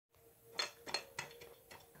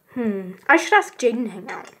I should ask Jaden to hang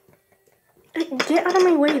out. Get out of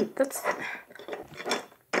my way. That's...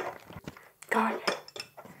 God.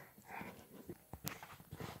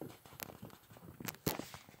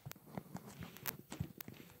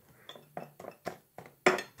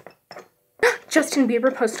 Justin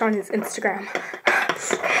Bieber posted on his Instagram.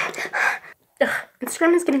 Ugh,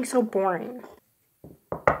 Instagram is getting so boring.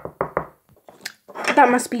 That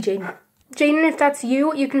must be Jaden. Jaden, if that's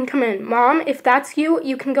you, you can come in. Mom, if that's you,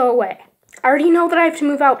 you can go away. I already know that I have to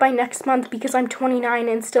move out by next month because I'm 29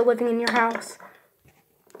 and still living in your house.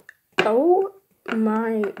 Oh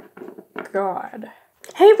my God.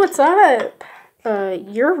 Hey, what's up?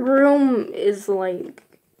 Your room is like...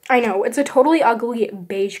 I know, it's a totally ugly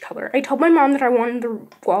beige color. I told my mom that I wanted the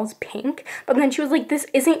walls pink, but then she was like, this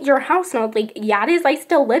isn't your house. And I was like, yeah, it is. I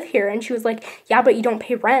still live here. And she was like, yeah, but you don't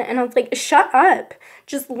pay rent. And I was like, shut up.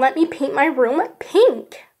 Just let me paint my room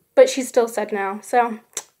pink. But she still said no, so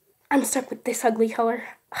I'm stuck with this ugly color.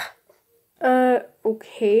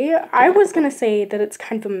 Okay. I was gonna say that it's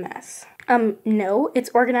kind of a mess. No, it's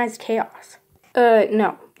organized chaos.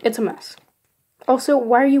 No, it's a mess. Also,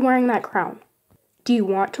 why are you wearing that crown? Do you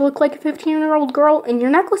want to look like a 15-year-old girl? And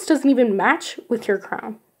your necklace doesn't even match with your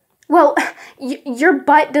crown. Well, your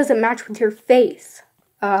butt doesn't match with your face.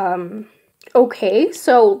 Okay,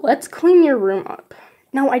 so let's clean your room up.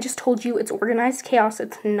 No, I just told you it's organized chaos.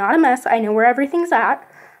 It's not a mess. I know where everything's at.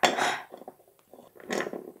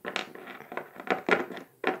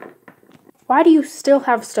 Why do you still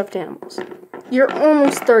have stuffed animals? You're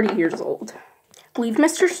almost 30 years old. Leave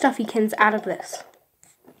Mr. Stuffykins out of this.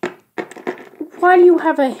 Why do you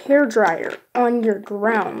have a hairdryer on your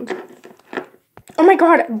ground? Oh my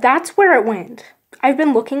God, that's where it went. I've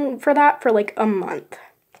been looking for that for like a month.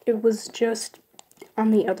 It was just on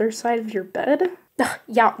the other side of your bed? Ugh,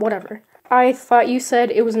 yeah, whatever. I thought you said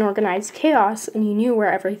it was an organized chaos and you knew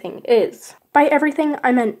where everything is. By everything,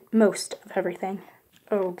 I meant most of everything.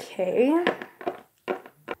 Okay.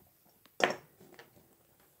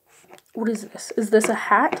 What is this? Is this a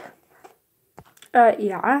hat?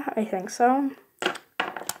 Yeah, I think so.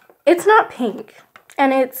 It's not pink,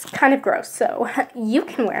 and it's kind of gross, so you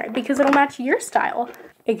can wear it because it'll match your style.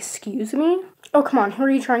 Excuse me? Oh, come on, who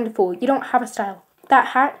are you trying to fool? You don't have a style. That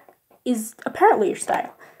hat is apparently your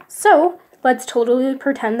style. So, let's totally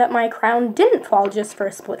pretend that my crown didn't fall just for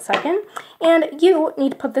a split second, and you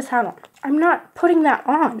need to put this hat on. I'm not putting that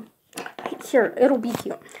on. Here, it'll be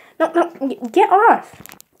cute. No, get off.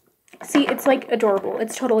 See, it's like adorable.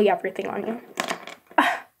 It's totally everything on you.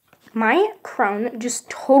 My crown just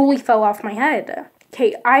totally fell off my head.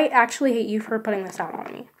 Okay, I actually hate you for putting this out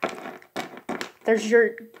on me. There's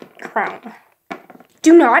your crown.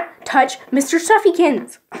 Do not touch Mr.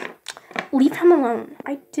 Stuffykins. Leave him alone.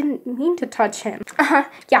 I didn't mean to touch him.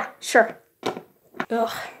 Yeah, sure.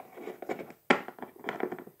 Ugh.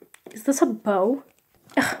 Is this a bow?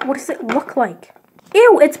 Ugh, what does it look like?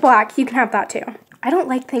 Ew, it's black. You can have that too. I don't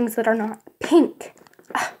like things that are not pink.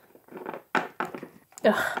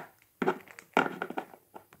 Ugh.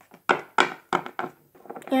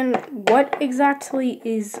 And what exactly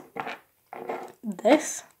is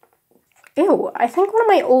this? Ew, I think one of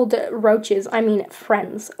my old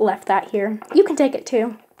friends left that here. You can take it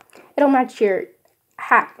too. It'll match your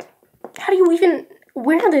hat. How do you even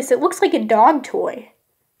wear this? It looks like a dog toy.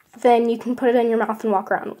 Then you can put it in your mouth and walk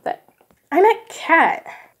around with it. I'm a cat.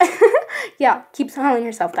 Yeah, keep telling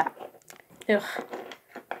yourself that. Ugh.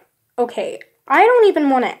 Okay, I don't even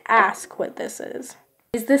want to ask what this is.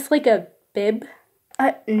 Is this like a bib?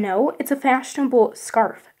 No, it's a fashionable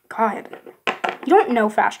scarf. God, you don't know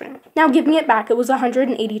fashion. Now give me it back. It was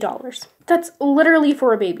 $180. That's literally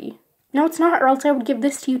for a baby. No, it's not, or else I would give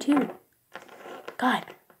this to you too. God.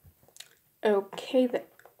 Okay, then.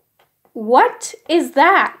 What is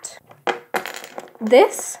that?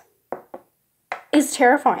 This is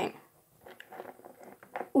terrifying.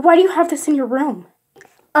 Why do you have this in your room?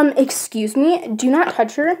 Excuse me, do not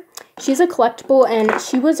touch her. She's a collectible and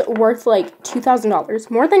she was worth like $2,000,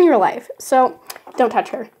 more than your life. So don't touch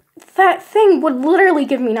her. That thing would literally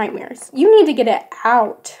give me nightmares. You need to get it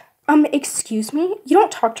out. Excuse me? You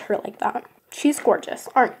don't talk to her like that. She's gorgeous,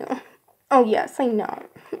 aren't you? Oh yes, I know.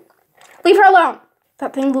 Leave her alone.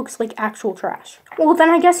 That thing looks like actual trash. Well, then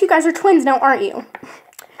I guess you guys are twins now, aren't you?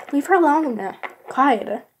 Leave her alone.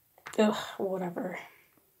 God. Ugh, whatever.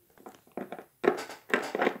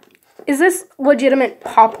 Is this legitimate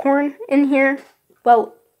popcorn in here?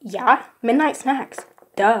 Well, yeah, midnight snacks.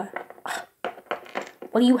 Duh. Ugh.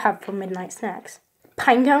 What do you have for midnight snacks?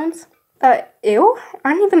 Pine cones? Ew. I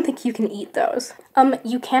don't even think you can eat those.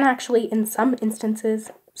 You can actually in some instances,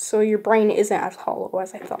 so your brain isn't as hollow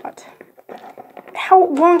as I thought. How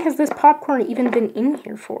long has this popcorn even been in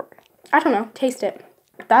here for? I don't know. Taste it.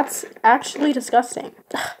 That's actually disgusting.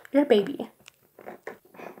 Ugh, you're a baby.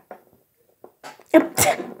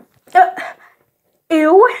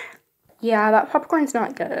 Ew. Yeah, that popcorn's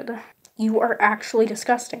not good. You are actually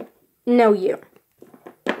disgusting. No, you.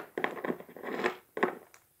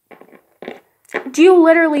 Do you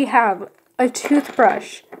literally have a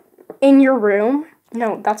toothbrush in your room?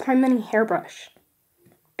 No, that's my mini hairbrush.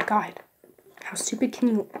 God, how stupid can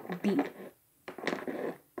you be?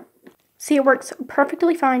 See, it works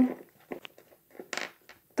perfectly fine.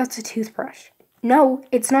 That's a toothbrush. No,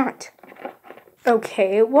 it's not.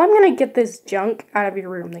 Okay, well, I'm gonna get this junk out of your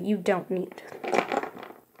room that you don't need.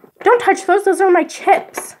 Don't touch those. Those are my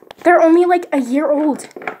chips. They're only like a year old.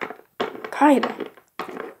 God.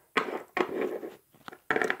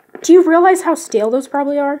 Do you realize how stale those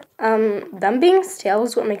probably are? Them being stale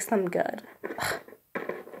is what makes them good.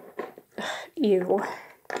 Ew.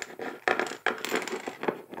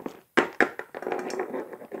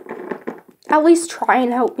 At least try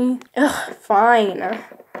and help me. Ugh, fine.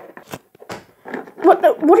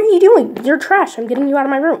 What are you doing? You're trash. I'm getting you out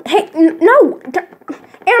of my room. Hey, no!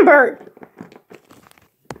 Amber!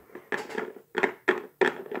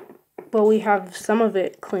 Well, we have some of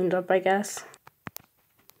it cleaned up, I guess.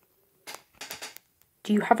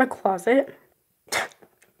 Do you have a closet?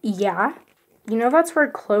 Yeah. You know that's where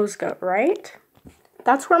clothes go, right?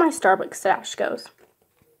 That's where my Starbucks stash goes.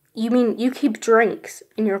 You mean you keep drinks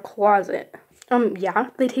in your closet? Yeah.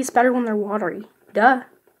 They taste better when they're watery. Duh.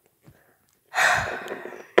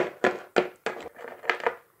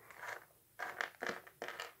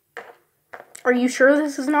 Are you sure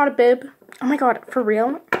this is not a bib? Oh my god, for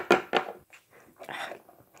real?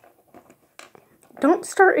 Don't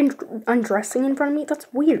start undressing in front of me. That's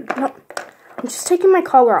weird. No, I'm just taking my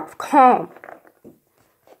collar off. Calm.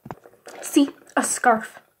 See, a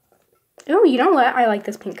scarf. Oh, you know what? I like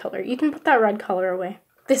this pink color. You can put that red color away.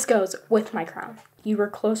 This goes with my crown. You were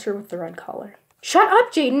closer with the red collar. Shut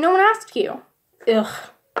up, Jaden. No one asked you.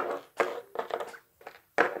 Ugh.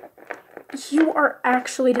 You are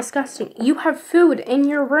actually disgusting. You have food in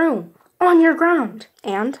your room, on your ground.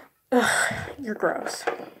 And, ugh, you're gross.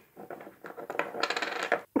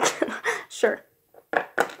 Sure.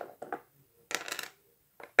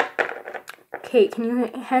 Kate, can you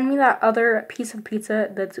hand me that other piece of pizza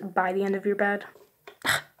that's by the end of your bed?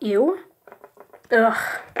 Ew. Ugh.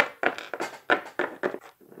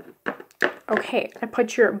 Okay, I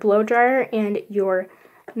put your blow dryer and your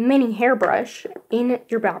mini hairbrush in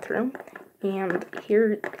your bathroom. And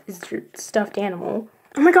here is your stuffed animal.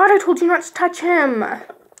 Oh my god, I told you not to touch him.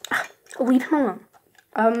 Leave him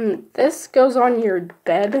alone. This goes on your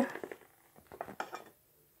bed.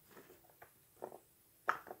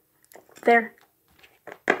 There.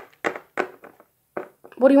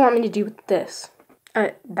 What do you want me to do with this?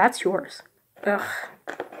 That's yours. Ugh.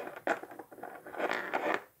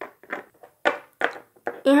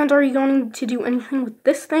 And are you going to do anything with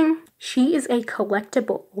this thing? She is a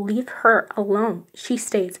collectible. Leave her alone. She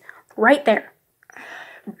stays right there.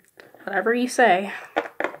 Whatever you say.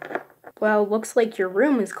 Well, looks like your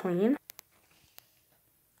room is clean.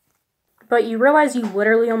 But you realize you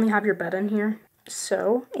literally only have your bed in here?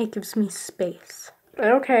 So, it gives me space.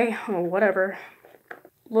 Okay, well, whatever.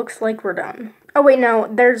 Looks like we're done. Oh wait, no,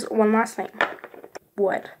 there's one last thing.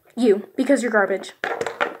 What? You, because you're garbage.